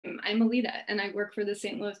I'm Alita and I work for the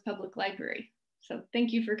St. Louis Public Library. So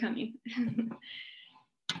thank you for coming.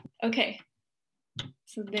 Okay,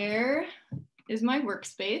 so there is my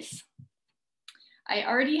workspace. I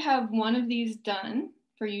already have one of these done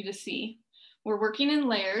for you to see. We're working in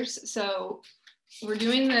layers. So we're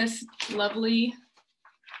doing this lovely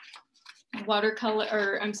watercolor,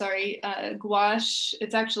 or I'm sorry, gouache.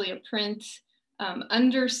 It's actually a print,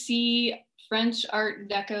 undersea French Art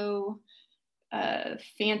Deco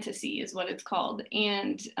fantasy is what it's called.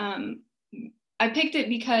 And I picked it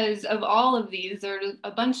because of all of these. There are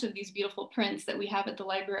a bunch of these beautiful prints that we have at the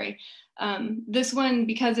library. This one,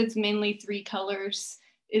 because it's mainly 3 colors,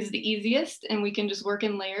 is the easiest and we can just work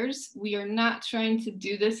in layers. We are not trying to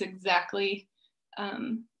do this exactly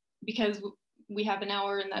because we have an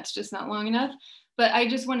hour and that's just not long enough. But I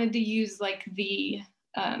just wanted to use like the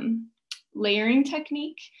layering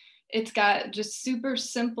technique. It's got just super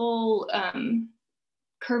simple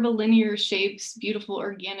curvilinear shapes, beautiful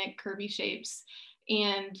organic curvy shapes,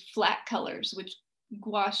 and flat colors, which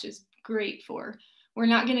gouache is great for. We're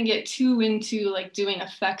not going to get too into like doing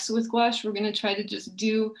effects with gouache. We're going to try to just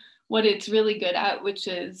do what it's really good at, which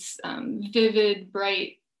is vivid,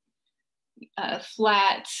 bright,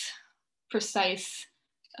 flat, precise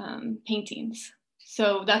paintings.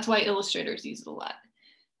 So that's why illustrators use it a lot.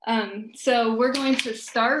 So we're going to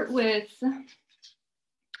start with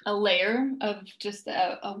a layer of just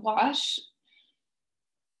a wash,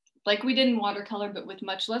 like we did in watercolor, but with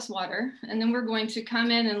much less water. And then we're going to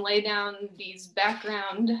come in and lay down these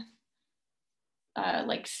background,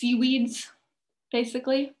 like seaweeds,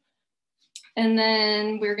 basically. And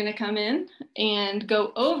then we're gonna come in and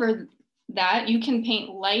go over that. You can paint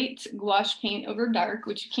light gouache paint over dark,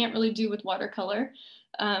 which you can't really do with watercolor,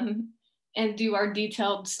 and do our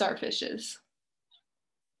detailed starfishes.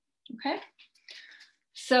 Okay.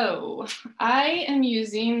 So I am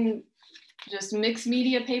using just mixed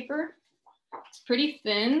media paper. It's pretty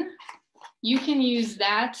thin. You can use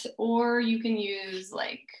that, or you can use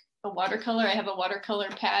like a watercolor. I have a watercolor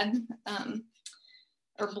pad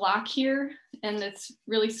or block here, and it's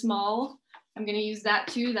really small. I'm going to use that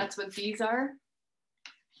too. That's what these are.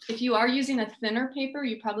 If you are using a thinner paper,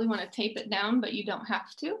 you probably want to tape it down, but you don't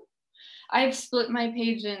have to. I've split my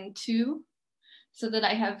page in 2 so that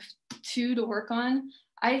I have 2 to work on.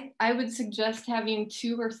 I would suggest having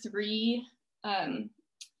 2 or 3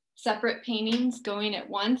 separate paintings going at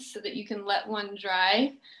once so that you can let one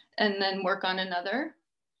dry and then work on another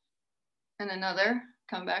and another,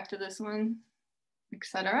 come back to this one,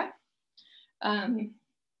 etc.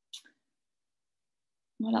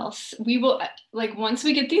 What else? We will, like, once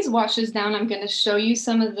we get these washes down, I'm going to show you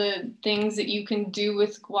some of the things that you can do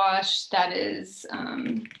with gouache that is,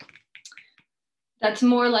 that's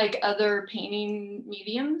more like other painting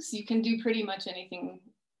mediums. You can do pretty much anything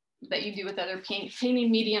that you do with other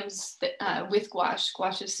painting mediums that, with gouache.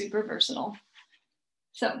 Gouache is super versatile.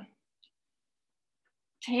 So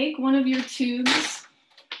take one of your tubes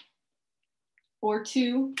or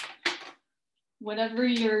 2, whatever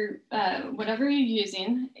you're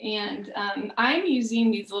using, and I'm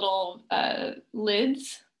using these little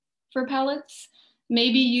lids for palettes.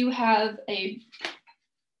 Maybe you have a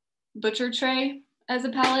butcher tray as a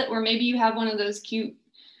palette, or maybe you have one of those cute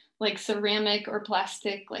like ceramic or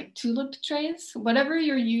plastic like tulip trays. Whatever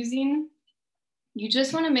you're using, you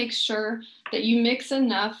just want to make sure that you mix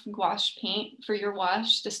enough gouache paint for your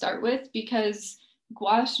wash to start with, because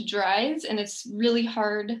gouache dries and it's really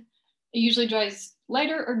hard. It usually dries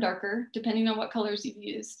lighter or darker depending on what colors you've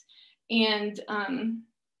used, and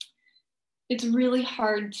it's really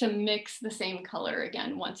hard to mix the same color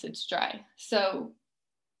again once it's dry. So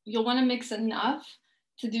you'll want to mix enough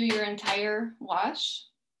to do your entire wash.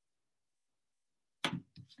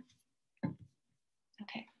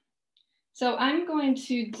 Okay, so I'm going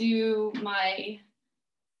to do my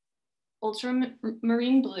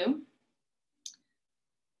ultramarine blue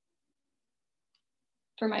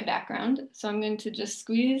for my background. So I'm going to just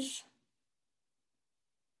squeeze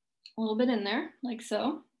a little bit in there, like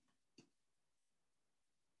so.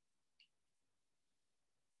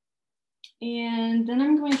 And then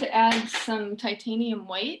I'm going to add some titanium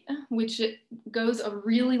white, which it goes a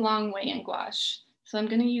really long way in gouache. So I'm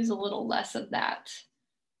going to use a little less of that.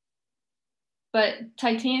 But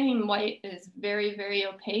titanium white is very, very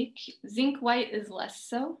opaque. Zinc white is less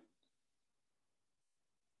so.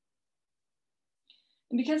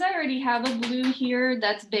 And because I already have a blue here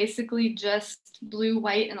that's basically just blue,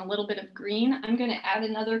 white, and a little bit of green, I'm going to add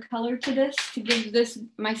another color to this to give this,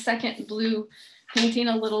 my second blue painting,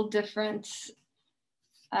 a little different,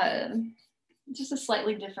 just a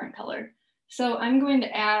slightly different color. So I'm going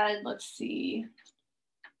to add, let's see,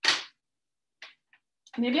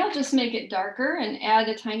 maybe I'll just make it darker and add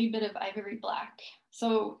a tiny bit of ivory black.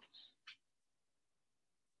 So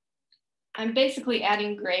I'm basically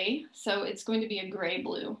adding gray, so it's going to be a gray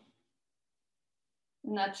blue.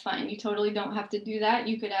 And that's fine. You totally don't have to do that.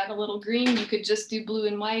 You could add a little green. You could just do blue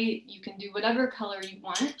and white. You can do whatever color you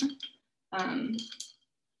want. It's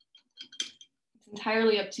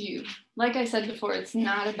entirely up to you. Like I said before, it's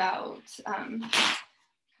not about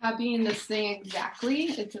copying this thing exactly.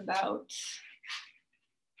 It's about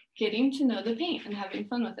getting to know the paint and having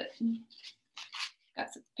fun with it.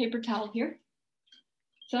 Got some paper towel here.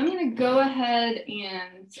 So I'm going to go ahead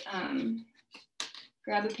and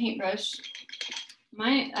grab a paintbrush.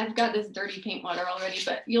 I've got this dirty paint water already,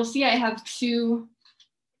 but you'll see I have two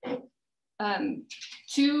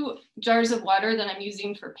jars of water that I'm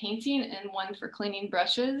using for painting and one for cleaning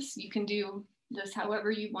brushes. You can do this however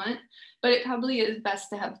you want, but it probably is best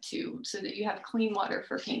to have two so that you have clean water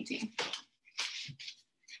for painting.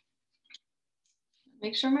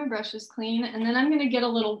 Make sure my brush is clean, and then I'm going to get a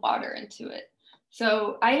little water into it.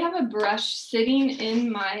 So I have a brush sitting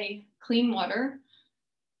in my clean water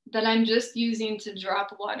that I'm just using to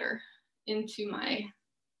drop water into my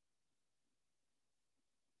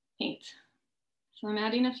paint. So I'm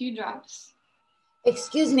adding a few drops.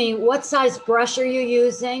 Excuse me, what size brush are you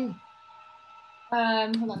using?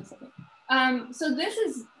 Hold on a second. So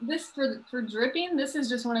this for dripping, this is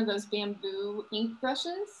just one of those bamboo ink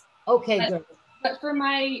brushes. Okay, good. But for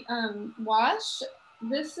my wash,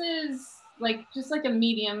 this is just like a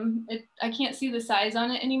medium. I can't see the size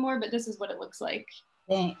on it anymore, but this is what it looks like.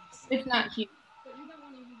 Thanks. It's not huge, but you don't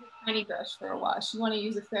want to use a tiny brush for a wash. You want to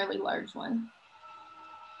use a fairly large one.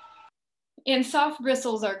 And soft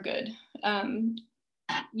bristles are good.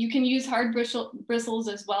 You can use hard bristles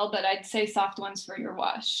as well, but I'd say soft ones for your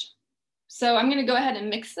wash. So I'm going to go ahead and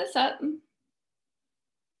mix this up.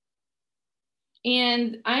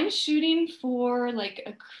 And I'm shooting for like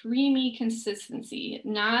a creamy consistency,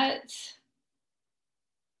 not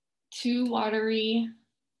too watery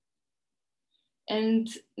and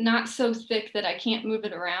not so thick that I can't move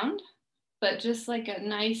it around, but just like a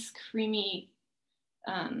nice creamy,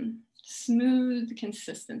 smooth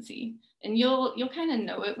consistency. And you'll kind of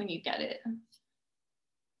know it when you get it.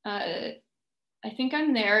 I think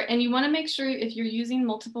I'm there. And you want to make sure if you're using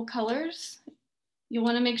multiple colors, you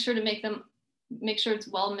want to make sure to make sure it's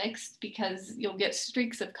well mixed, because you'll get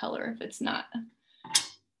streaks of color if it's not.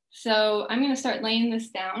 So I'm going to start laying this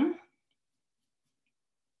down.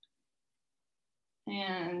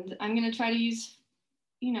 And I'm going to try to use,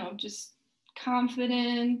 just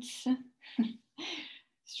confident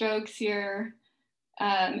strokes here.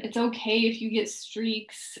 It's okay if you get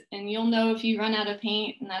streaks, and you'll know if you run out of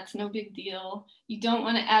paint, and that's no big deal. You don't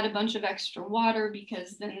want to add a bunch of extra water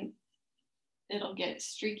because then it'll get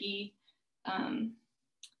streaky.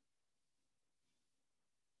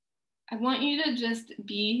 I want you to just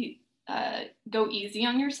go easy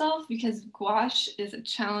on yourself, because gouache is a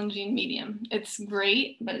challenging medium. It's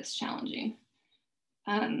great, but it's challenging.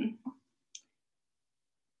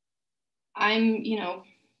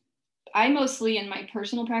 I mostly in my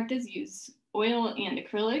personal practice use oil and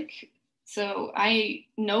acrylic. So I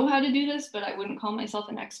know how to do this, but I wouldn't call myself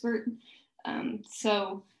an expert.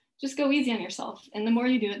 So just go easy on yourself. And the more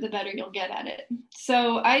you do it, the better you'll get at it.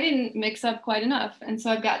 So I didn't mix up quite enough. And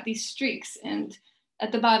so I've got these streaks and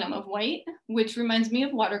at the bottom of white, which reminds me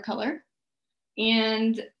of watercolor.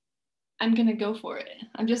 And I'm gonna go for it.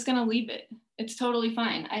 I'm just gonna leave it. It's totally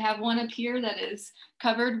fine. I have one up here that is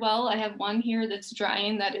covered well. I have one here that's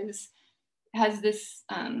drying that has this,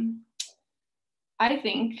 I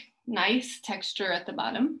think, nice texture at the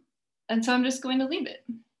bottom. And so I'm just going to leave it.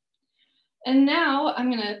 And now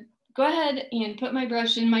I'm gonna go ahead and put my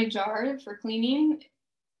brush in my jar for cleaning.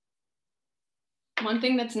 One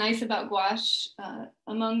thing that's nice about gouache,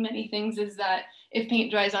 among many things, is that if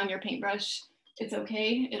paint dries on your paintbrush, it's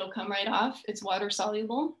okay, it'll come right off. It's water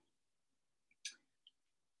soluble.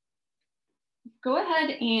 Go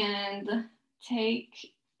ahead and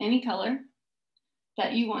take any color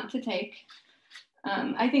that you want to take.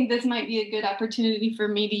 I think this might be a good opportunity for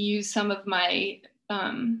me to use some of my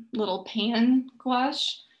little pan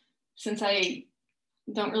gouache, since I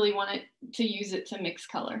don't really want to use it to mix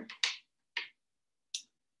color.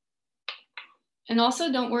 And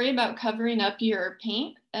also don't worry about covering up your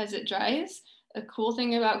paint as it dries. A cool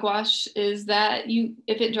thing about gouache is that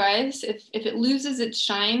if it dries, if it loses its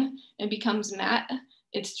shine and becomes matte,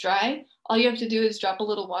 it's dry. All you have to do is drop a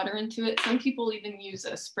little water into it. Some people even use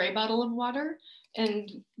a spray bottle of water,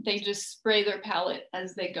 and they just spray their palette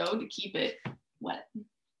as they go to keep it wet.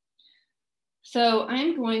 So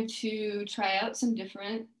I'm going to try out some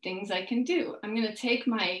different things I can do. I'm going to take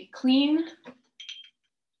my clean,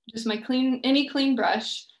 any clean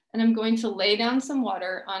brush, and I'm going to lay down some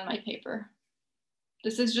water on my paper.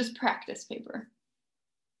 This is just practice paper.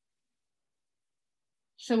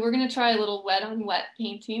 So we're going to try a little wet on wet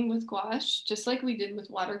painting with gouache, just like we did with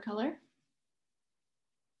watercolor.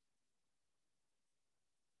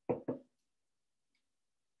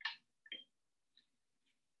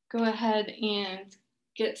 Go ahead and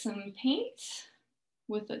get some paint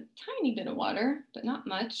with a tiny bit of water, but not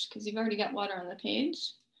much because you've already got water on the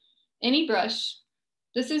page. Any brush.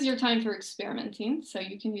 This is your time for experimenting, so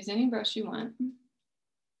you can use any brush you want.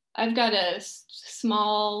 I've got a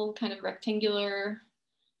small kind of rectangular,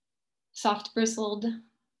 soft bristled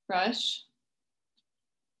brush.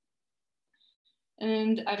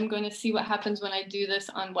 And I'm going to see what happens when I do this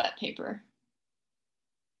on wet paper.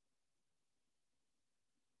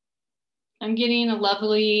 I'm getting a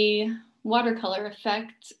lovely watercolor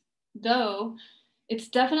effect, though it's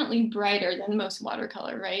definitely brighter than most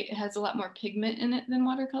watercolor, right? It has a lot more pigment in it than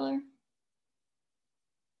watercolor.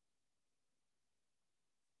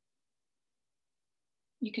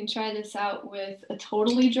 You can try this out with a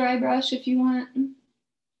totally dry brush if you want.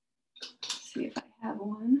 Let's see if I have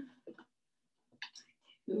one.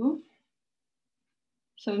 Ooh.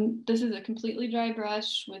 So this is a completely dry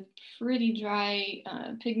brush with pretty dry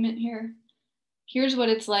pigment here. Here's what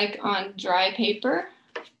it's like on dry paper.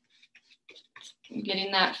 I'm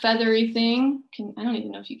getting that feathery thing. I don't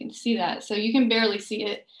even know if you can see that. So you can barely see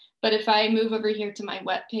it. But if I move over here to my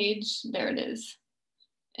wet page, there it is.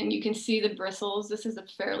 And you can see the bristles. This is a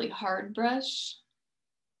fairly hard brush.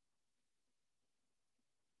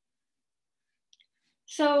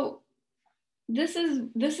 So this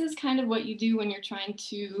is kind of what you do when you're trying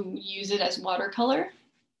to use it as watercolor.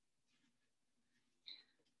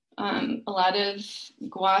 A lot of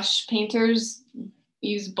gouache painters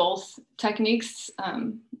use both techniques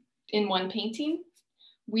in one painting.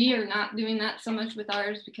 We are not doing that so much with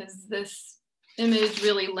ours because this image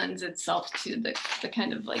really lends itself to the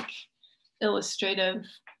kind of like illustrative,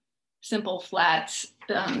 simple, flat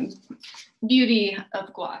beauty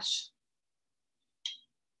of gouache.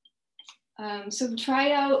 So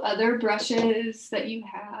try out other brushes that you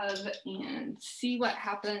have and see what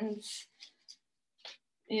happens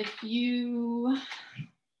if you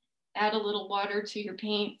add a little water to your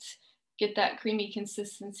paint, get that creamy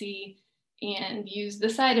consistency, and use the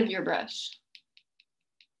side of your brush.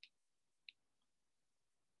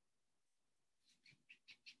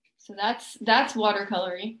 So that's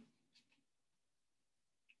watercolory.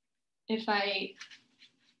 If I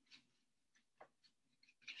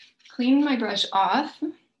clean my brush off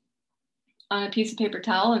on a piece of paper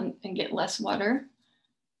towel and get less water,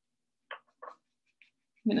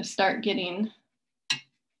 I'm going to start getting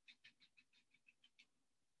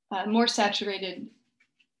more saturated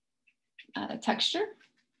texture.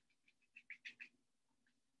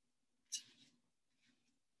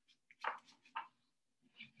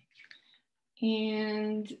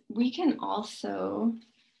 And we can also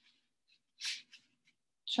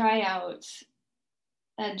try out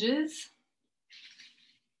edges.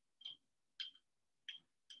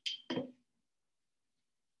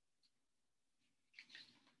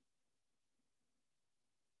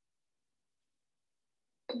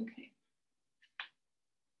 Okay.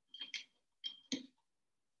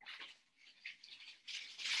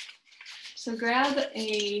 So grab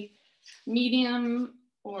a medium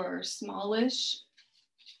or smallish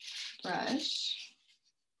brush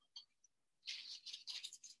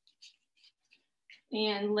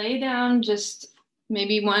and lay down just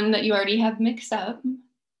maybe one that you already have mixed up.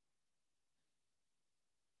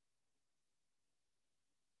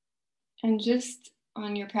 And just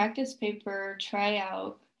on your practice paper, try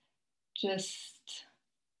out just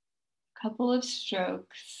a couple of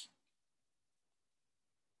strokes.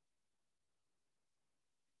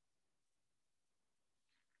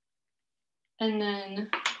 And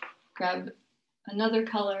then grab another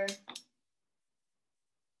color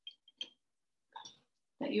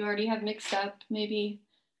that you already have mixed up, maybe.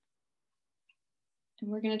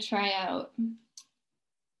 And we're going to try out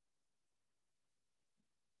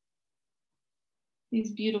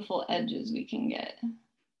these beautiful edges we can get.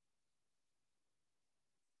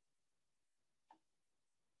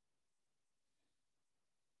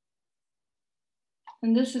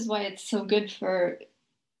 And this is why it's so good for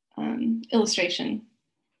illustration.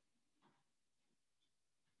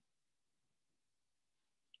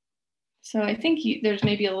 So I think there's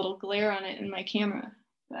maybe a little glare on it in my camera,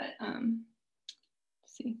 but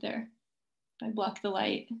see there, if I block the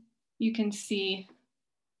light, you can see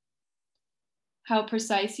how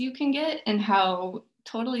precise you can get and how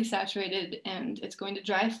totally saturated, and it's going to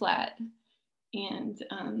dry flat. And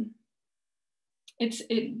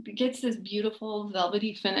it gets this beautiful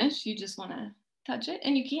velvety finish. You just want to touch it,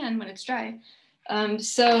 and you can when it's dry.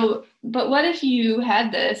 But what if you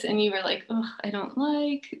had this and you were like, oh, I don't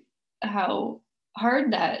like how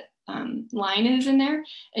hard that line is in there,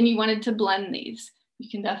 and you wanted to blend these? You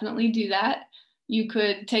can definitely do that. You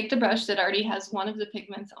could take the brush that already has one of the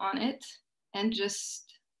pigments on it and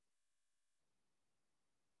just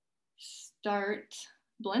start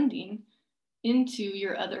blending into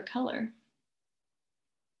your other color.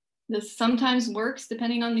 This sometimes works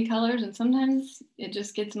depending on the colors, and sometimes it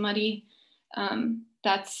just gets muddy.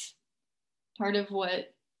 That's part of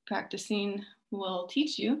what practicing will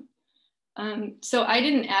teach you. So I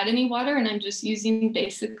didn't add any water, and I'm just using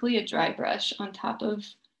basically a dry brush on top of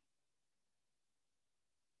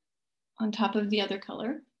the other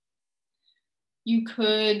color. You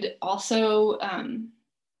could also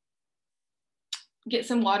get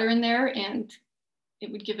some water in there, and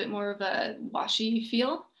it would give it more of a washy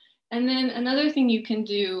feel. And then another thing you can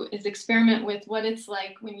do is experiment with what it's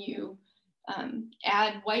like when you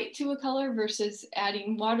add white to a color versus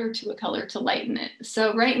adding water to a color to lighten it.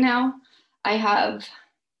 So right now I have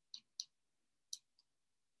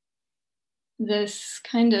this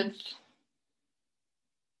kind of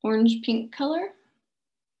orange pink color,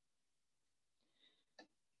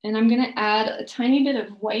 and I'm going to add a tiny bit of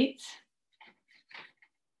white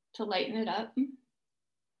to lighten it up.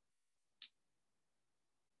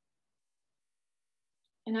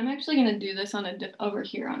 And I'm actually going to do this on over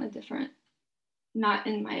here on a different, not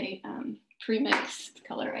in my pre-mixed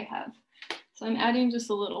color I have. So I'm adding just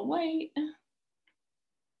a little white,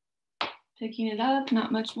 picking it up,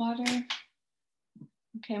 not much water.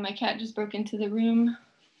 Okay, my cat just broke into the room.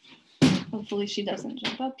 Hopefully she doesn't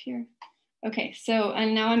jump up here. Okay, so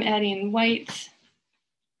and now I'm adding white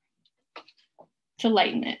to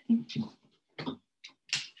lighten it.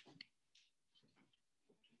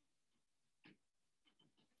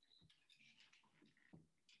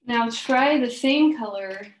 Now try the same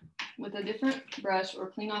color with a different brush, or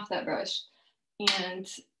clean off that brush, and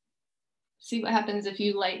see what happens if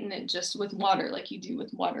you lighten it just with water like you do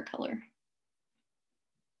with watercolor.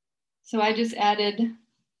 So I just added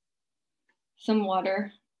some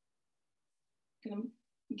water. I'm gonna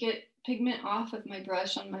get pigment off of my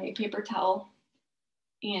brush on my paper towel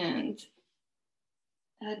and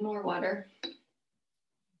add more water.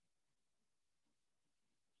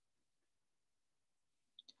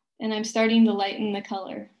 And I'm starting to lighten the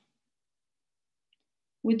color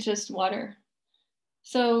with just water.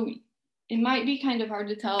 So it might be kind of hard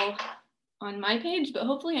to tell on my page, but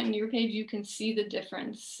hopefully on your page you can see the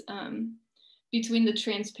difference between the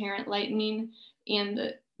transparent lightening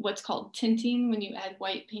and what's called tinting when you add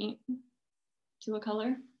white paint to a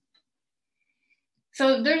color.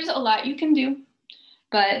 So there's a lot you can do,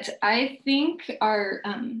 but I think our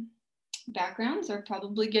backgrounds are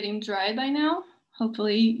probably getting dry by now.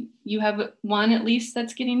 Hopefully you have one at least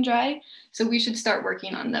that's getting dry. So we should start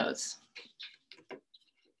working on those.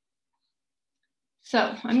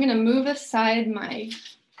 So I'm gonna move aside my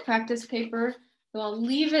practice paper. So I'll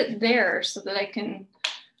leave it there so that I can,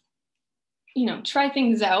 try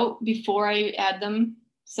things out before I add them.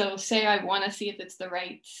 So say I wanna see if it's the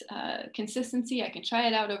right consistency, I can try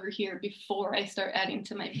it out over here before I start adding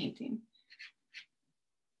to my painting.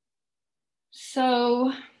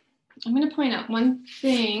 So I'm going to point out one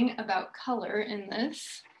thing about color in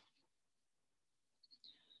this.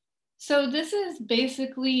 So this is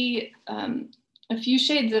basically a few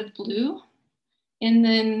shades of blue and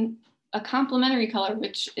then a complementary color,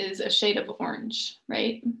 which is a shade of orange,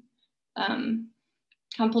 right?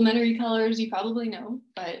 Complementary colors you probably know,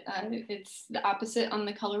 but it's the opposite on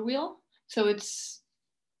the color wheel. So it's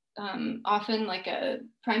often like a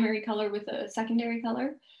primary color with a secondary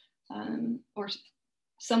color, or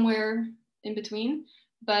somewhere in between.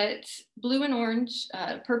 But blue and orange,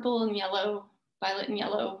 purple and yellow, violet and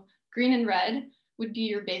yellow, green and red would be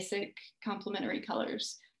your basic complementary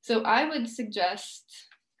colors. So I would suggest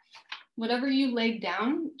whatever you laid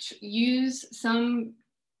down, use some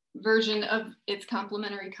version of its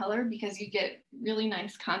complementary color because you get really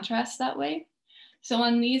nice contrast that way. So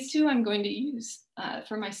on these two, I'm going to use,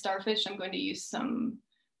 for my starfish, I'm going to use some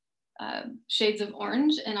shades of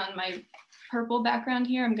orange, and on my purple background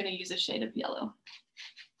here, I'm going to use a shade of yellow.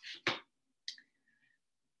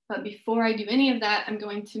 But before I do any of that, I'm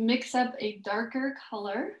going to mix up a darker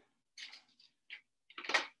color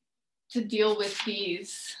to deal with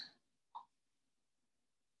these.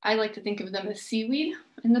 I like to think of them as seaweed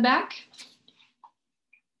in the back.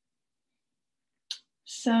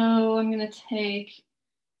 So I'm gonna take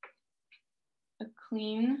a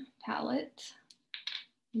clean palette.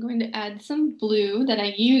 I'm going to add some blue that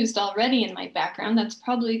I used already in my background. That's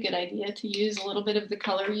probably a good idea to use a little bit of the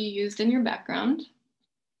color you used in your background.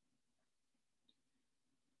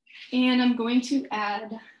 And I'm going to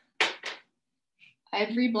add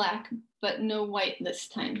ivory black, but no white this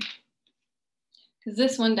time. Because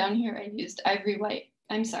this one down here, I used ivory white.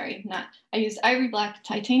 I'm sorry, I used ivory black,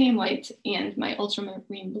 titanium white, and my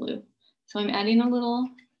ultramarine blue. So I'm adding a little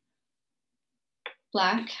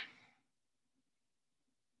black.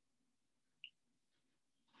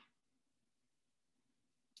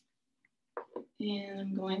 And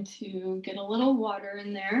I'm going to get a little water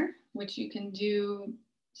in there, which you can do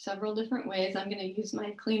several different ways. I'm going to use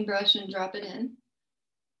my clean brush and drop it in.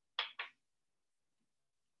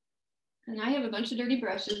 And I have a bunch of dirty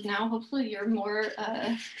brushes now. Hopefully you're more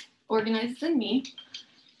organized than me.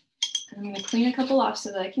 And I'm going to clean a couple off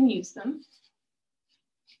so that I can use them.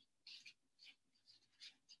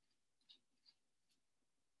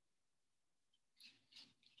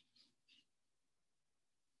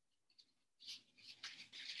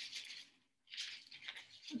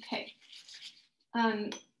 Okay.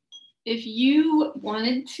 If you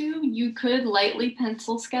wanted to, you could lightly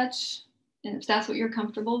pencil sketch, and if that's what you're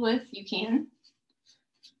comfortable with, you can.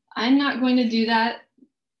 I'm not going to do that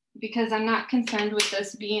because I'm not concerned with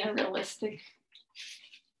this being a realistic.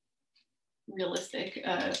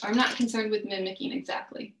 I'm not concerned with mimicking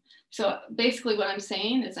exactly. So basically what I'm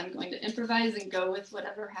saying is I'm going to improvise and go with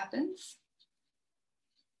whatever happens.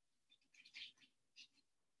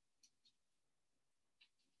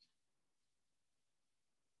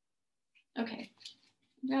 Okay,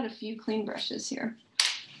 I've got a few clean brushes here.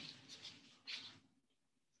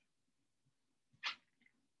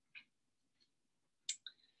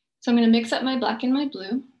 So I'm going to mix up my black and my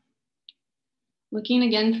blue, looking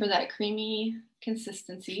again for that creamy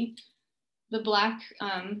consistency. The black,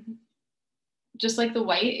 just like the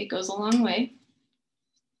white, it goes a long way.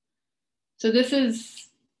 So this is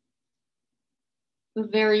a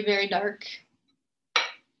very, very dark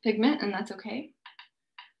pigment, and that's okay.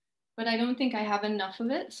 But I don't think I have enough of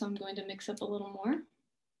it, so I'm going to mix up a little more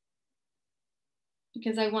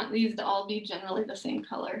because I want these to all be generally the same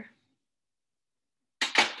color.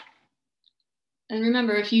 And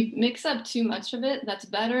remember, if you mix up too much of it, that's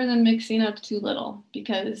better than mixing up too little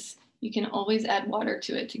because you can always add water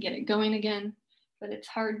to it to get it going again, but it's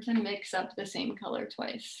hard to mix up the same color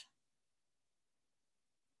twice.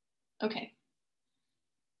 Okay,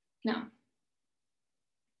 now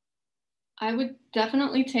I would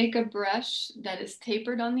definitely take a brush that is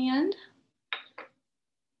tapered on the end.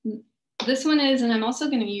 This one is, and I'm also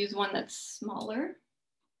going to use one that's smaller.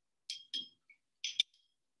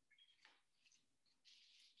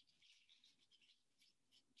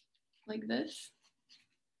 Like this.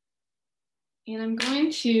 And I'm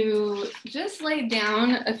going to just lay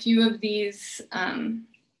down a few of these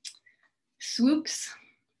swoops,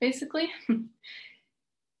 basically.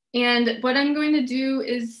 And what I'm going to do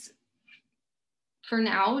is, for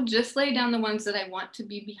now, just lay down the ones that I want to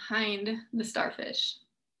be behind the starfish,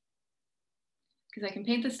 because I can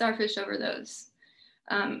paint the starfish over those.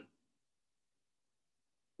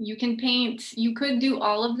 You could do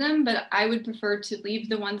all of them, but I would prefer to leave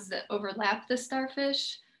the ones that overlap the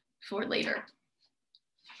starfish for later.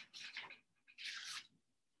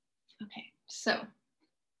 Okay, so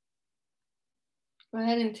go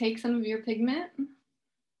ahead and take some of your pigment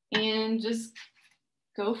and just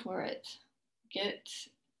go for it. Get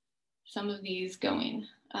some of these going.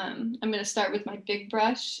 I'm going to start with my big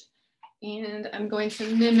brush, and I'm going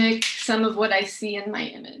to mimic some of what I see in my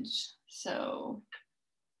image. So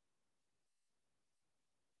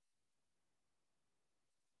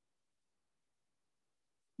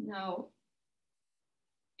now,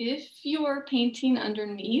 if your painting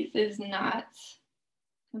underneath is not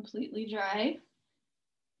completely dry,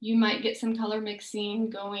 you might get some color mixing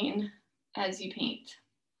going as you paint.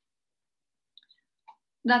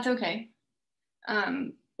 That's okay.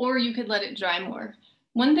 Or you could let it dry more.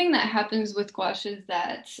 One thing that happens with gouache is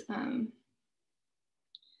that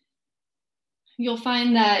you'll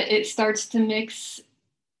find that it starts to mix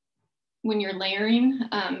when you're layering.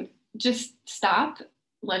 Just stop,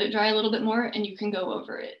 let it dry a little bit more, and you can go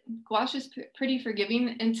over it. Gouache is pretty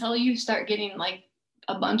forgiving until you start getting like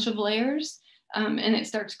a bunch of layers, and it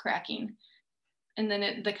starts cracking, and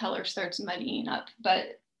then the color starts muddying up.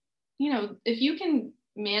 But you know, if you can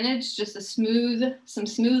manage just some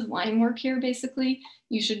smooth line work here, basically,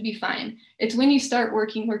 you should be fine. It's when you start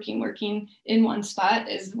working in one spot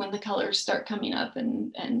is when the colors start coming up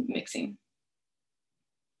and mixing.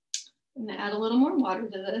 I'm gonna add a little more water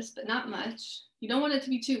to this, but not much. You don't want it to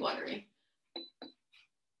be too watery.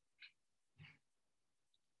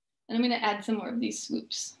 And I'm gonna add some more of these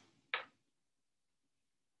swoops.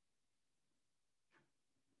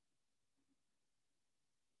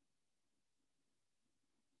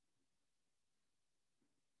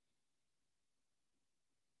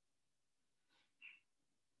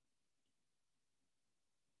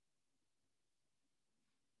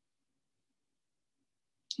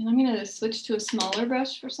 And I'm gonna switch to a smaller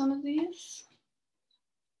brush for some of these.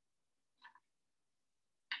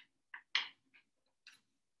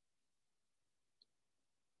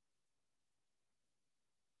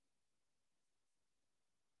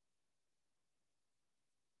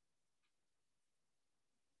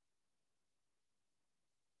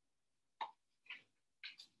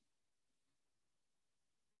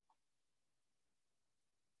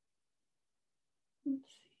 Let's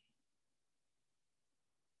see.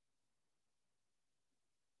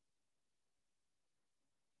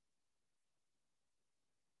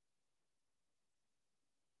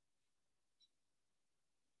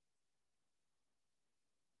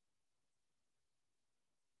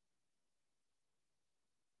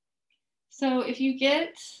 So if you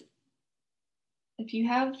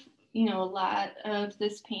have, you know, a lot of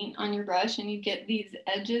this paint on your brush and you get these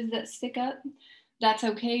edges that stick up, that's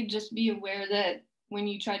okay. Just be aware that when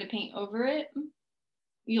you try to paint over it,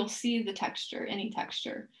 you'll see the texture, any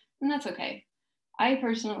texture, and that's okay. I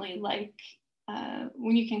personally like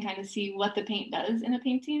when you can kind of see what the paint does in a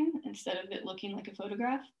painting instead of it looking like a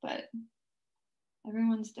photograph, but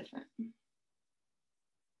everyone's different.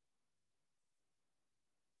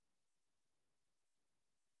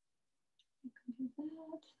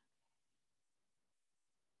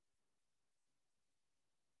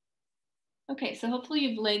 Okay, so hopefully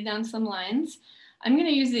you've laid down some lines. I'm gonna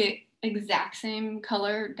use the exact same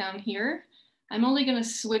color down here. I'm only gonna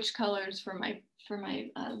switch colors for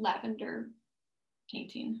my lavender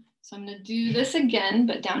painting. So I'm gonna do this again,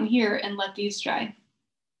 but down here and let these dry.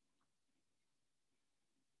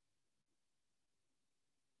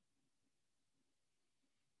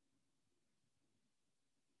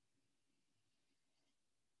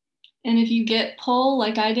 And if you get pull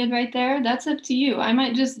like I did right there, that's up to you. I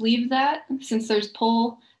might just leave that since there's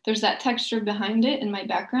pull, there's that texture behind it in my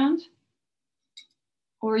background.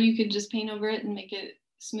 Or you could just paint over it and make it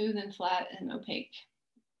smooth and flat and opaque.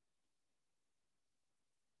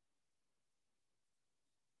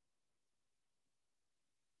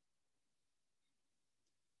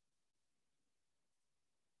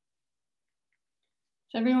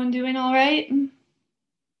 Is everyone doing all right?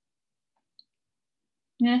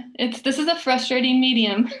 Yeah, this is a frustrating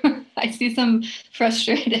medium. I see some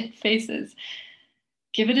frustrated faces.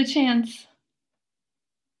 Give it a chance.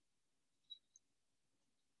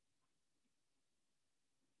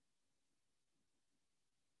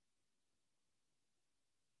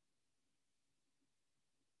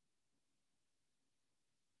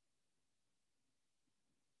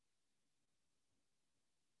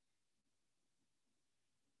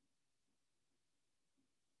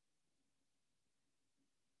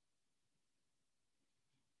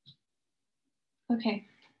 Okay,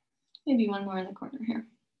 maybe one more in the corner here.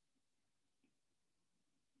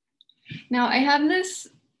 Now I have this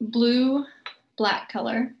blue-black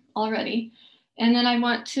color already, and then I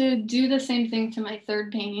want to do the same thing to my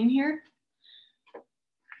third painting here.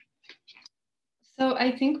 So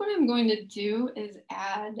I think what I'm going to do is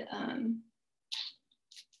add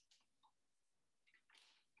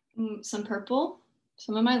some purple,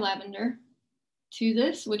 some of my lavender to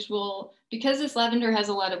this, which will, because this lavender has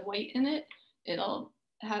a lot of white in it, it'll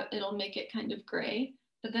make it kind of gray.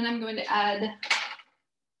 But then I'm going to add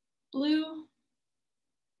blue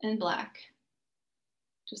and black,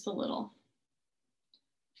 just a little.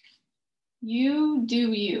 You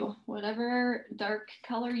do you, whatever dark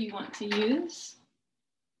color you want to use,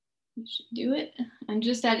 you should do it. And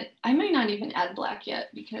just add, I might not even add black yet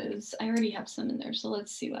because I already have some in there. So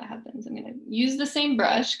let's see what happens. I'm gonna use the same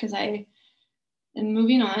brush because I am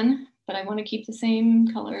moving on, but I want to keep the same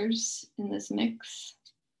colors in this mix.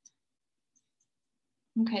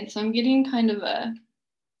 Okay, so I'm getting kind of a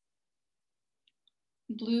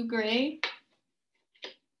blue-gray.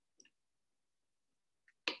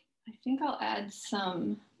 I think I'll add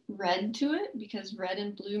some red to it because red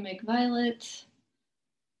and blue make violet.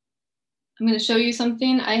 I'm going to show you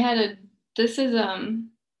something. This is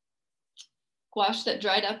gouache that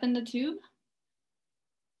dried up in the tube.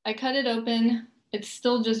 I cut it open. It's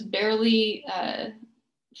still just barely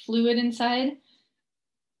fluid inside.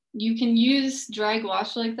 You can use dry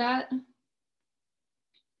gouache like that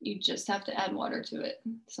you just have to add water to it.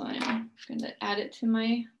 So I'm going to add it to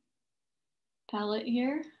my palette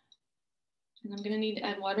here. And I'm going to need to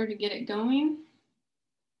add water to get it going.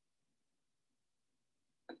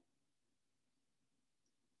 It's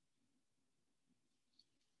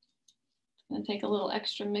going to take a little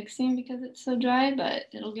extra mixing because it's so dry, but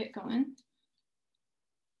it'll get going.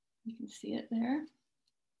 You can see it there.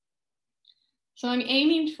 So I'm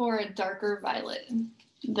aiming for a darker violet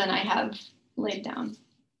than I have laid down.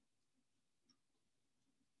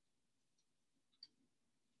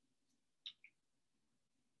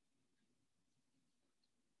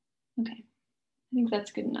 Okay, I think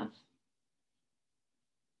that's good enough.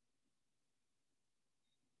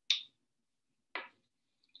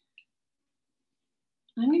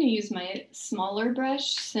 I'm going to use my smaller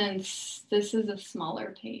brush since this is a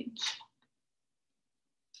smaller page.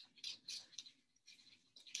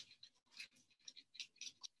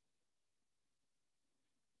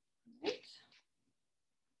 Right.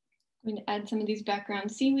 I'm going to add some of these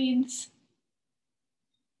background seaweeds.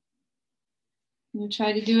 I'm going to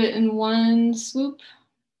try to do it in one swoop.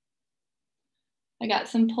 I got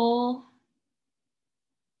some pull,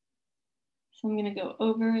 so I'm going to go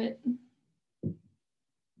over it.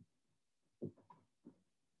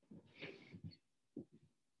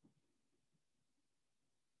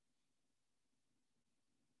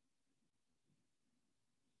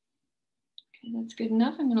 Okay, that's good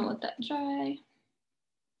enough. I'm going to let that dry.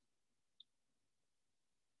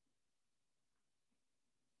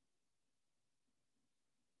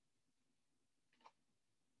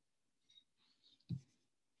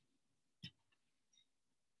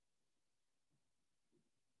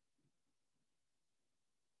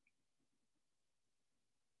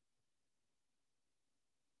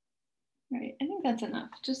 All right, I think that's enough,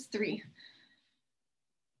 just 3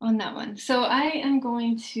 on that one. So I am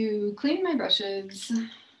going to clean my brushes.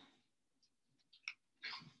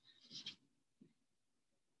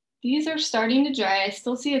 These are starting to dry. I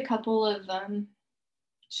still see a couple of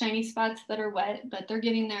shiny spots that are wet, but they're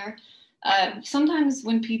getting there. Sometimes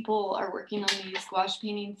when people are working on these gouache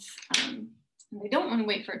paintings, and they don't want to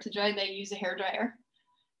wait for it to dry, they use a hairdryer.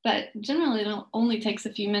 But generally it only takes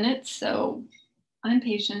a few minutes, so I'm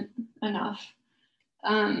patient enough.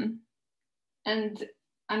 And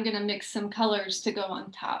I'm gonna mix some colors to go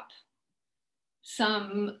on top.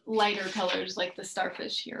 Some lighter colors like the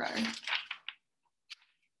starfish here are.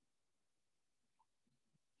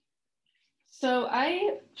 So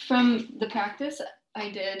from the practice,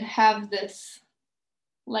 I did have this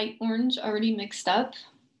light orange already mixed up.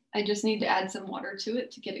 I just need to add some water to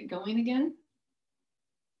it to get it going again.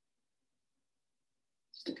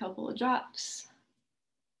 Just a couple of drops.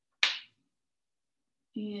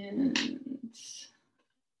 And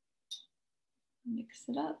mix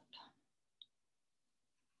it up.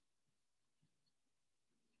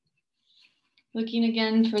 Looking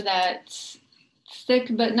again for that thick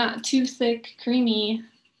but not too thick, creamy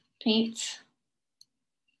paint.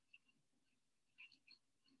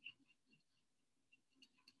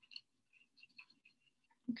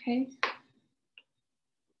 Okay.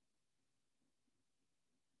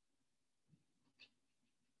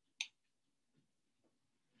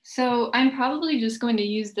 So I'm probably just going to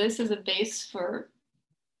use this as a base for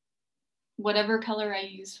whatever color I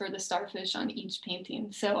use for the starfish on each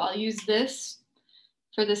painting. So I'll use this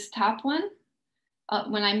for this top one.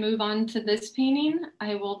 When I move on to this painting,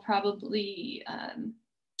 I will probably,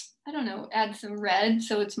 I don't know, add some red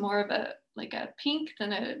so it's more of like a pink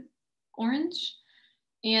than a orange.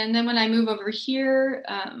 And then when I move over here,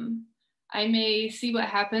 I may see what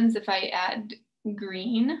happens if I add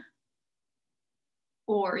green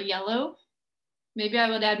or yellow. Maybe I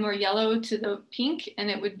would add more yellow to the pink and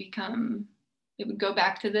it would go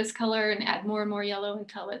back to this color and add more and more yellow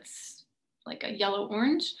until it's like a yellow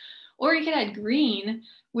orange. Or you could add green,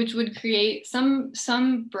 which would create some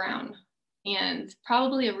brown and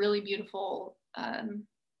probably a really beautiful,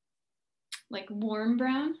 like warm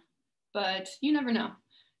brown, but you never know.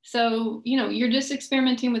 So, you're just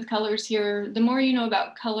experimenting with colors here. The more you know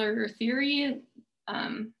about color theory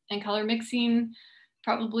and color mixing,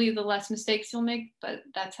 probably the less mistakes you'll make, but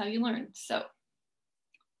that's how you learn. So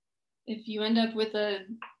if you end up with a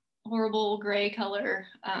horrible gray color,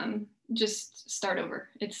 just start over.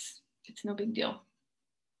 It's no big deal.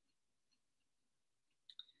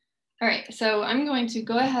 All right, so I'm going to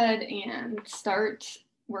go ahead and start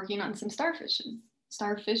working on some starfishes.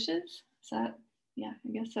 Starfishes? Is that? Yeah,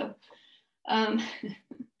 I guess so.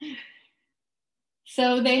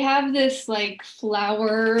 So they have this like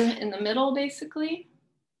flower in the middle, basically.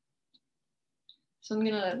 So I'm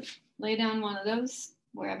gonna lay down one of those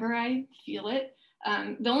wherever I feel it.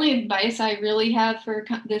 The only advice I really have for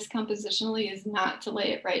this compositionally is not to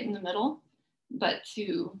lay it right in the middle, but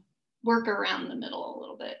to work around the middle a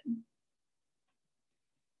little bit.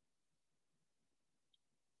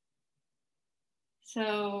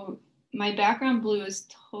 So my background blue is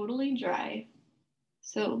totally dry.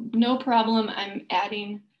 So no problem, I'm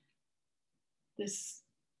adding this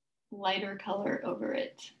lighter color over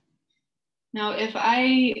it. Now, if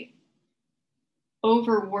I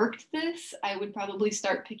overworked this, I would probably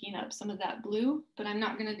start picking up some of that blue, but I'm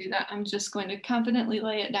not going to do that. I'm just going to confidently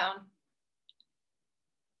lay it down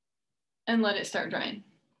and let it start drying.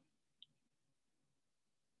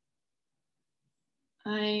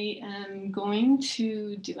 I am going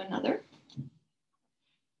to do another.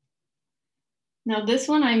 Now this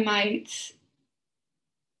one I might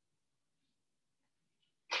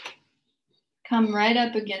come right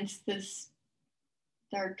up against this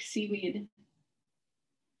dark seaweed.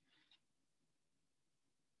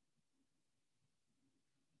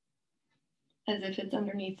 As if it's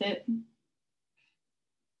underneath it.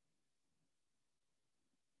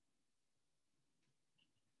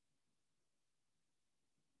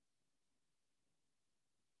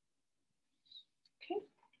 Okay.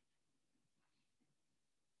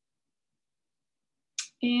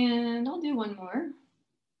 And I'll do one more.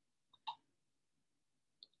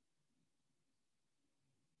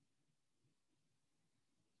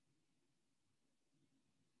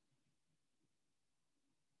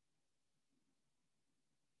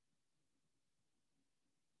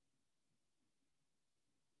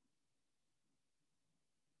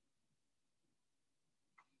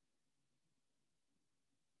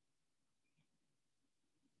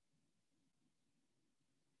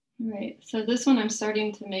 All right, so this one I'm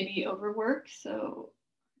starting to maybe overwork, so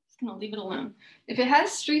I'm just gonna leave it alone. If it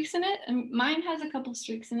has streaks in it, and mine has a couple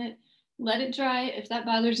streaks in it, let it dry. If that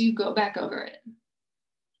bothers you, go back over it.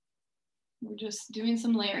 We're just doing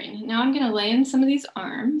some layering. Now I'm gonna lay in some of these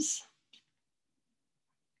arms.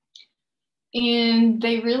 And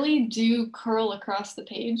they really do curl across the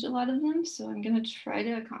page, a lot of them, so I'm gonna try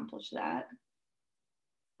to accomplish that.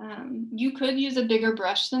 You could use a bigger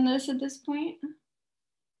brush than this at this point.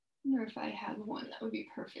 I wonder if I have one that would be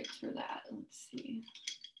perfect for that. Let's see.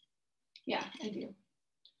 Yeah, I do.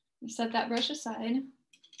 Set that brush aside.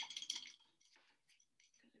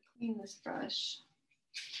 Clean this brush.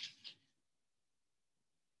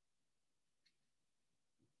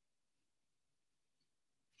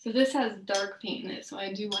 So this has dark paint in it, so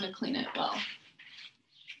I do want to clean it well.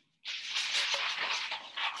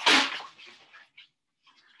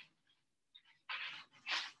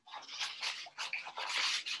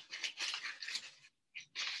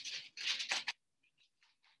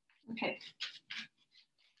 Okay.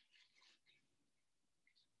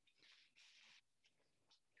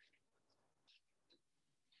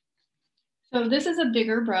 So this is a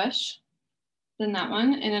bigger brush than that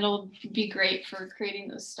one, and it'll be great for creating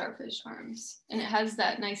those starfish arms. And it has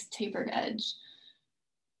that nice tapered edge.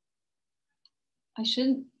 I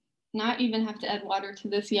should not even have to add water to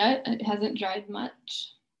this yet. It hasn't dried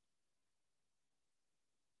much.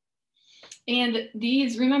 And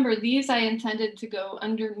these, remember, these I intended to go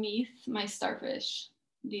underneath my starfish,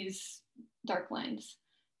 these dark lines.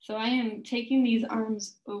 So I am taking these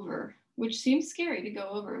arms over, which seems scary to go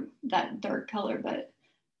over that dark color, but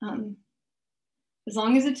as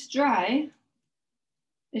long as it's dry,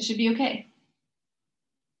 it should be okay.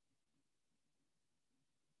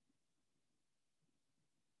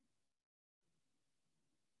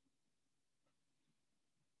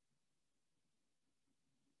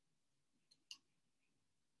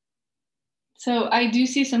 So I do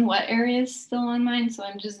see some wet areas still on mine, so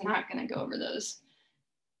I'm just not gonna go over those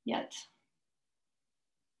yet.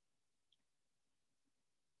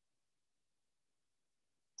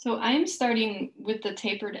 So I'm starting with the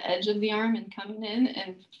tapered edge of the arm and coming in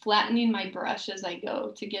and flattening my brush as I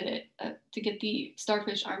go to get it, to get the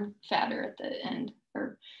starfish arm fatter at the end,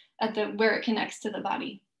 or at the where it connects to the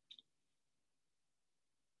body.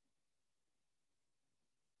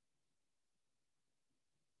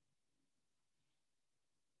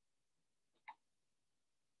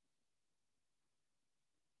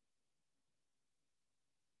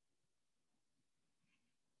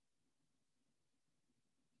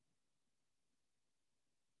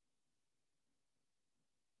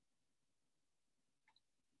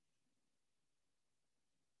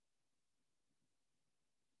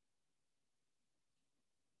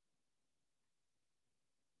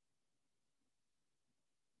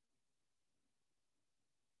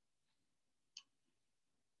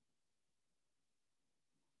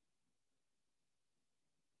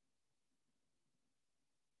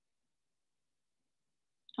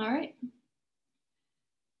 All right.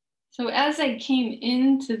 So as I came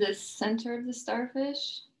into the center of the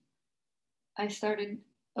starfish, I started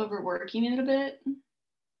overworking it a bit.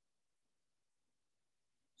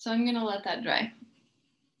 So I'm gonna let that dry.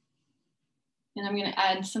 And I'm gonna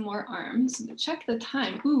add some more arms. Check the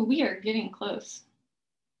time. Ooh, we are getting close.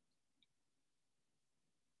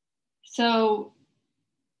 So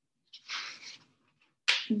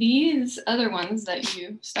these other ones that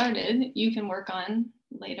you started, you can work on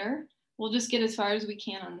later. We'll just get as far as we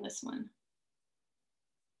can on this one.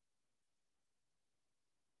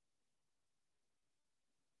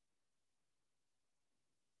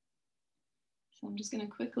 So I'm just gonna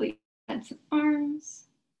quickly add some arms.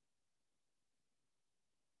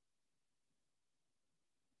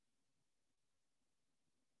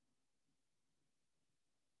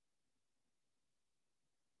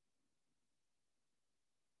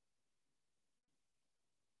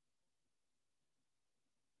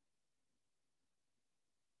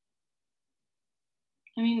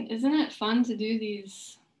 I mean, isn't it fun to do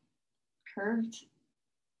these curved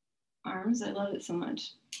arms? I love it so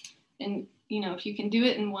much. And you know, if you can do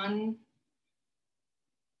it in one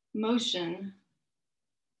motion,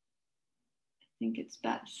 I think it's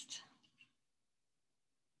best.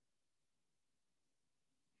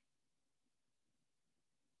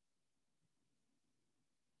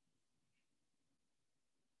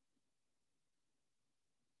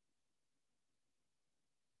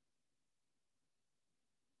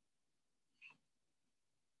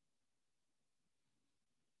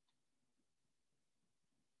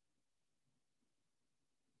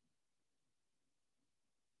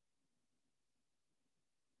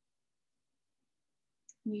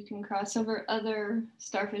 You can cross over other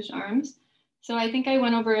starfish arms. So I think I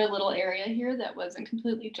went over a little area here that wasn't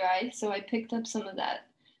completely dry. So I picked up some of that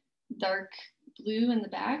dark blue in the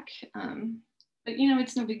back. But you know,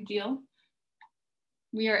 it's no big deal.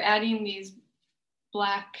 We are adding these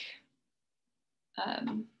black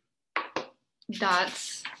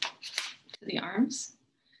dots to the arms.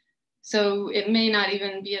 So it may not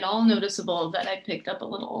even be at all noticeable that I picked up a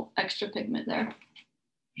little extra pigment there.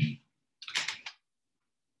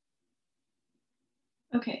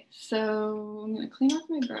 Okay, so I'm gonna clean off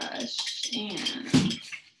my brush and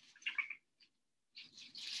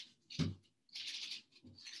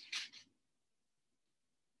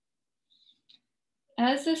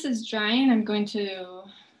as this is drying, I'm going to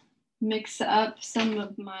mix up some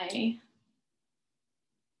of my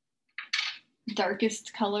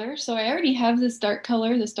darkest color. So I already have this dark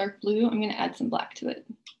color, this dark blue. I'm gonna add some black to it.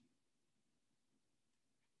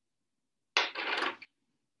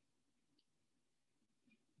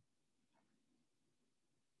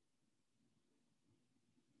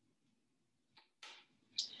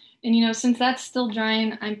 And you know, since that's still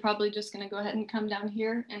drying, I'm probably just gonna go ahead and come down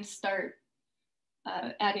here and start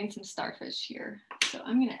adding some starfish here. So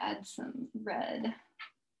I'm gonna add some red.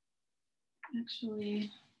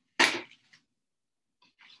 Actually, if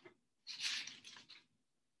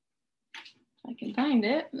I can find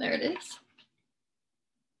it, there it is.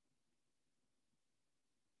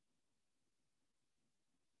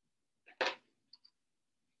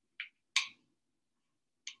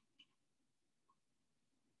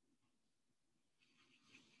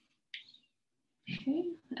 Okay,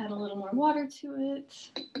 add a little more water to it.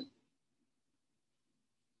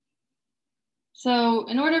 So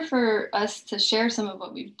in order for us to share some of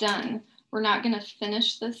what we've done, we're not going to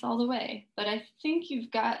finish this all the way, but I think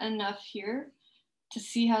you've got enough here to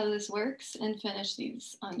see how this works and finish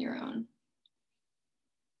these on your own.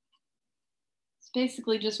 It's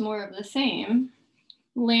basically just more of the same,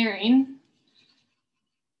 layering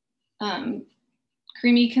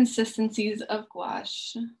creamy consistencies of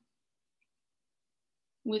gouache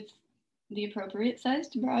with the appropriate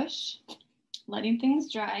sized brush, letting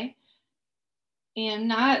things dry, and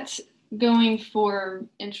not going for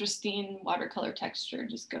interesting watercolor texture,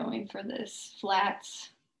 just going for this flat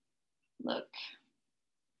look.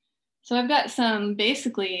 So I've got some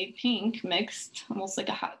basically pink mixed, almost like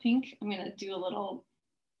a hot pink. I'm gonna do a little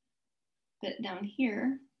bit down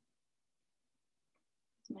here.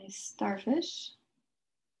 My starfish.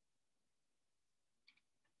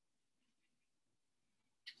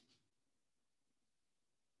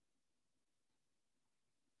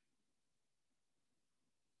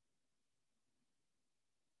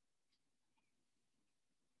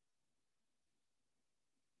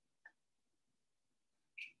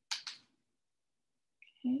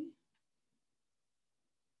 Okay.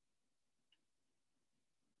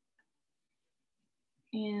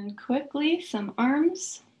 And quickly, some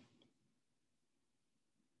arms.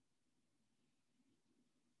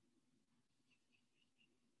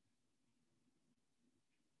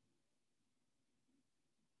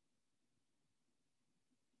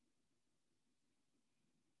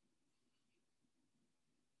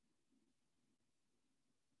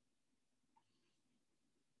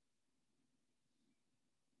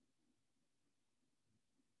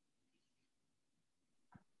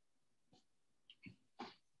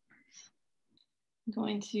 I'm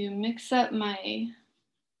going to mix up my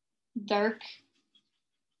dark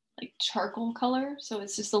like charcoal color. So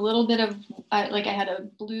it's just a little bit of, like I had a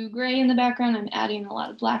blue gray in the background. I'm adding a lot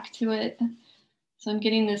of black to it. So I'm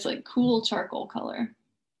getting this like cool charcoal color.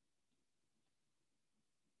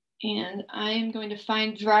 And I'm going to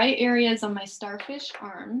find dry areas on my starfish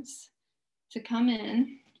arms to come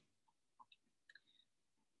in.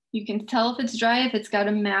 You can tell if it's dry, if it's got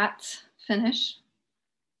a matte finish.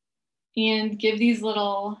 And give these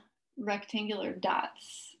little rectangular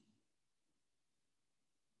dots.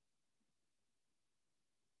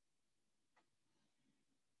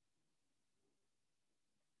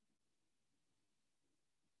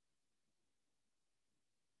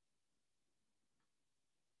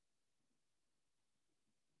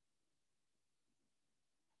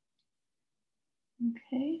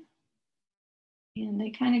 Okay. And they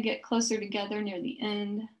kind of get closer together near the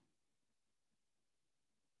end.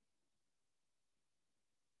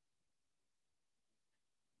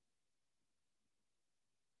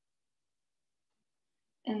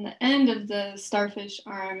 And the end of the starfish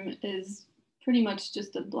arm is pretty much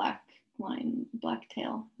just a black line, black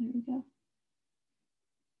tail. There we go.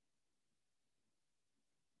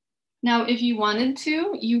 Now, if you wanted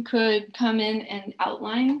to, you could come in and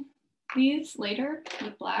outline these later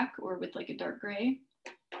with black or with like a dark gray.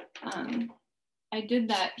 I did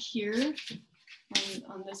that here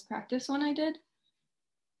on this practice one I did.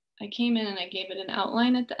 I came in and I gave it an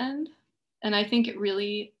outline at the end. And I think it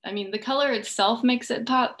really, I mean, the color itself makes it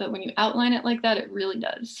pop, but when you outline it like that, it really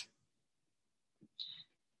does.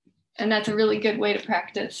 And that's a really good way to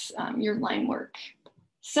practice your line work.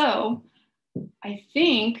 So I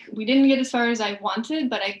think we didn't get as far as I wanted,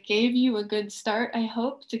 but I gave you a good start, I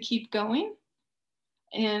hope, to keep going.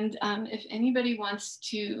 And if anybody wants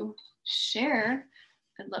to share,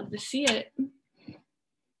 I'd love to see it.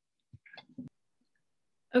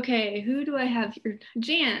 Okay, who do I have here?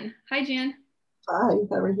 Jan. Hi, Jan. Hi,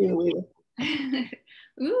 how are you, Leah?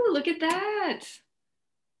 Ooh, look at that.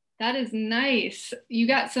 That is nice. You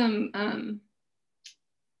got some,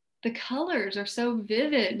 the colors are so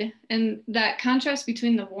vivid, and that contrast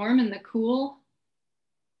between the warm and the cool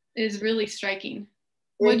is really striking.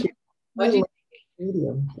 Thank you.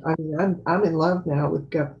 Medium. I mean, I'm in love now with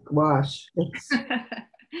gouache. It's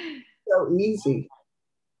so easy.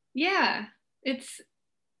 Yeah, it's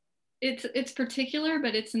particular,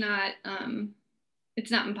 but it's not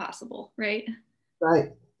impossible, right?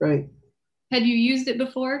 Right, right. Had you used it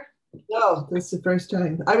before? No, this is the first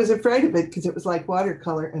time. I was afraid of it because it was like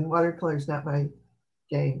watercolor, and watercolor is not my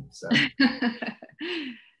game. So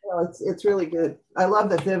no, it's really good. I love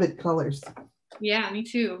the vivid colors. Yeah, me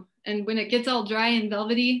too. And when it gets all dry and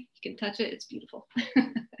velvety, you can touch it. It's beautiful.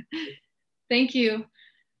 Thank you.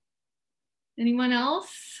 Anyone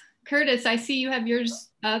else? Curtis, I see you have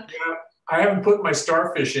yours up. Yeah, I haven't put my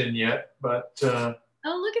starfish in yet, but oh,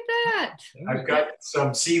 look at that. I've got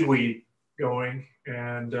some seaweed going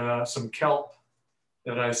and some kelp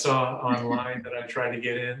that I saw online that I tried to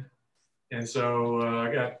get in. And so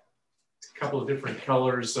I got a couple of different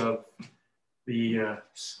colors of the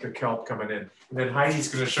kelp coming in. And then Heidi's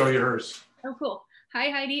going to show you hers. Oh, cool. Hi,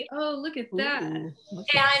 Heidi. Oh, look at that. And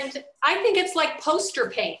I think it's like poster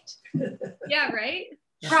paint. Yeah, right?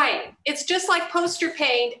 Right. It's just like poster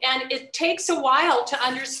paint, and it takes a while to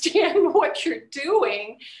understand what you're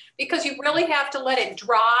doing because you really have to let it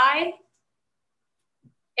dry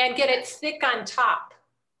and get it thick on top.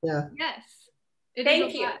 Yeah. Yes.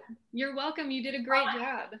 Thank you. You're welcome. You did a great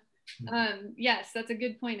job. Yes, that's a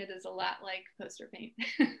good point. It is a lot like poster paint.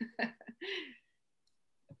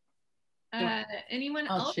 Anyone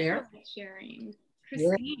else sharing?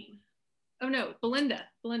 Christine. Yeah. Oh no, Belinda.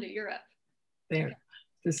 Belinda, you're up. There.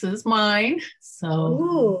 This is mine.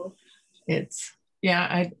 So it's,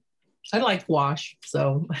 yeah, I like gouache.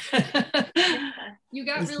 So you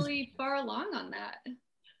got really far along on that.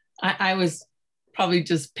 I was probably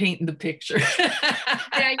just painting the picture.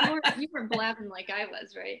 Yeah, you were blabbing like I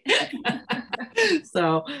was, right?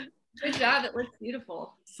 So good job. It looks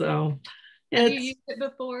beautiful. So have you used it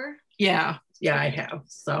before? Yeah, I have.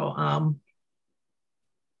 So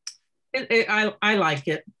I like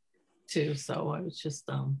it too. So I was just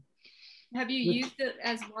have you used it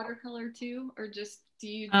as watercolor too, or just do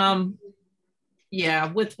you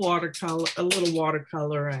yeah, with watercolor, a little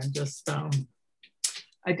watercolor, and just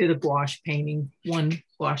I did a gouache painting, one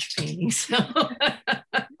gouache painting.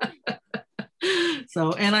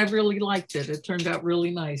 So and I really liked it. It turned out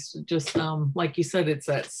really nice. Just like you said, it's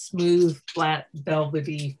that smooth, flat,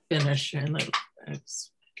 velvety finish, and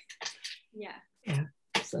it's yeah.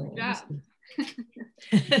 So good job.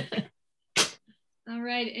 All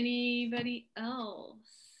right, anybody else?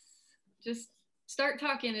 Just start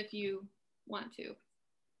talking if you want to.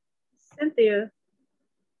 Cynthia,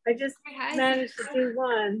 I just Hi, managed to Cynthia. do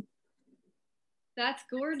one. That's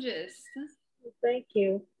gorgeous. Thank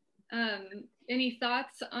you. Any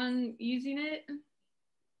thoughts on using it?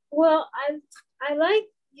 Well, I like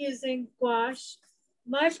using gouache.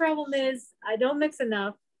 My problem is I don't mix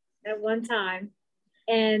enough at one time,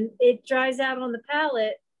 and it dries out on the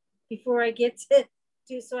palette before I get to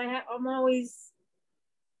do. So I'm always.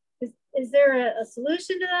 Is there a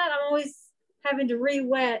solution to that? I'm always having to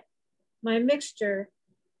re-wet my mixture.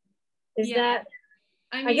 Is that?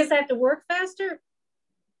 I mean, I guess I have to work faster.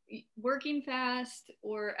 Working fast,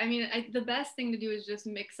 or I mean, the best thing to do is just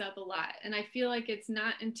mix up a lot. And I feel like it's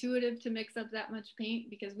not intuitive to mix up that much paint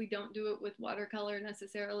because we don't do it with watercolor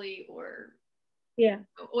necessarily, or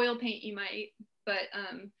oil paint you might, but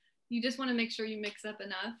you just want to make sure you mix up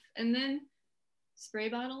enough. And then spray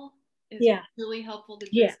bottle is really helpful to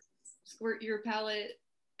just squirt your palette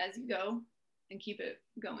as you go and keep it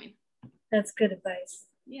going. That's good advice.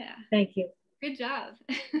 Yeah. Thank you. Good job.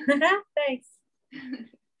 Thanks.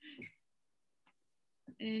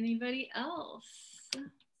 Anybody else?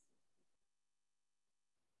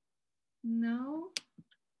 No?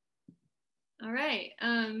 All right.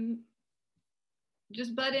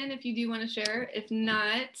 Just butt in if you do want to share. If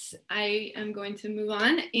not, I am going to move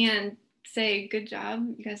on and say good job.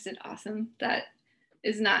 You guys did awesome. That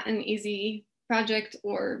is not an easy project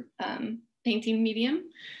or painting medium.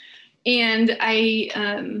 And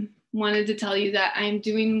I wanted to tell you that I'm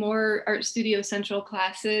doing more Art Studio Central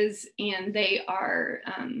classes, and they are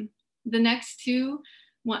the next two.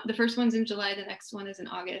 The first one's in July, the next one is in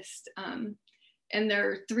August. And there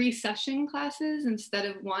are 3 session classes instead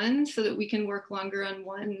of 1 so that we can work longer on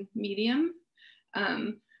one medium.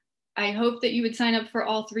 I hope that you would sign up for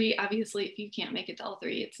all 3. Obviously, if you can't make it to all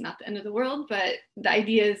 3, it's not the end of the world, but the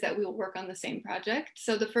idea is that we will work on the same project.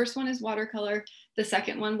 So the first one is watercolor. The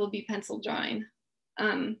second one will be pencil drawing.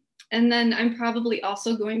 And then I'm probably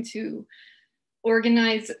also going to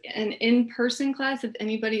organize an in-person class if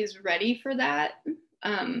anybody is ready for that.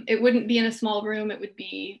 It wouldn't be in a small room. It would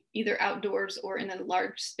be either outdoors or in a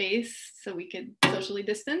large space so we could socially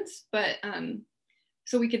distance, but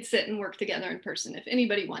so we could sit and work together in person if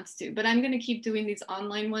anybody wants to. But I'm going to keep doing these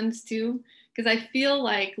online ones too, because I feel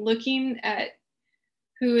like looking at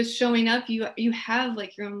who is showing up, you have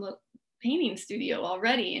like your own painting studio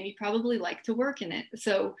already, and you probably like to work in it.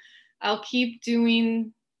 So I'll keep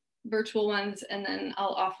doing virtual ones, and then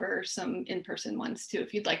I'll offer some in-person ones too,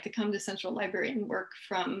 if you'd like to come to Central Library and work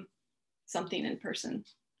from something in person.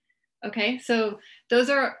 Okay, so those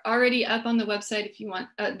are already up on the website if you want,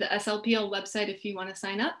 the SLPL website if you want to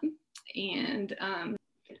sign up. And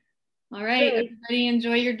all right, everybody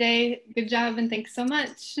enjoy your day. Good job, and thanks so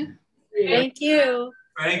much. Thank you.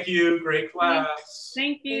 Thank you, great class.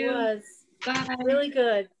 Thank you. It was Bye. really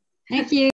good. Thank you.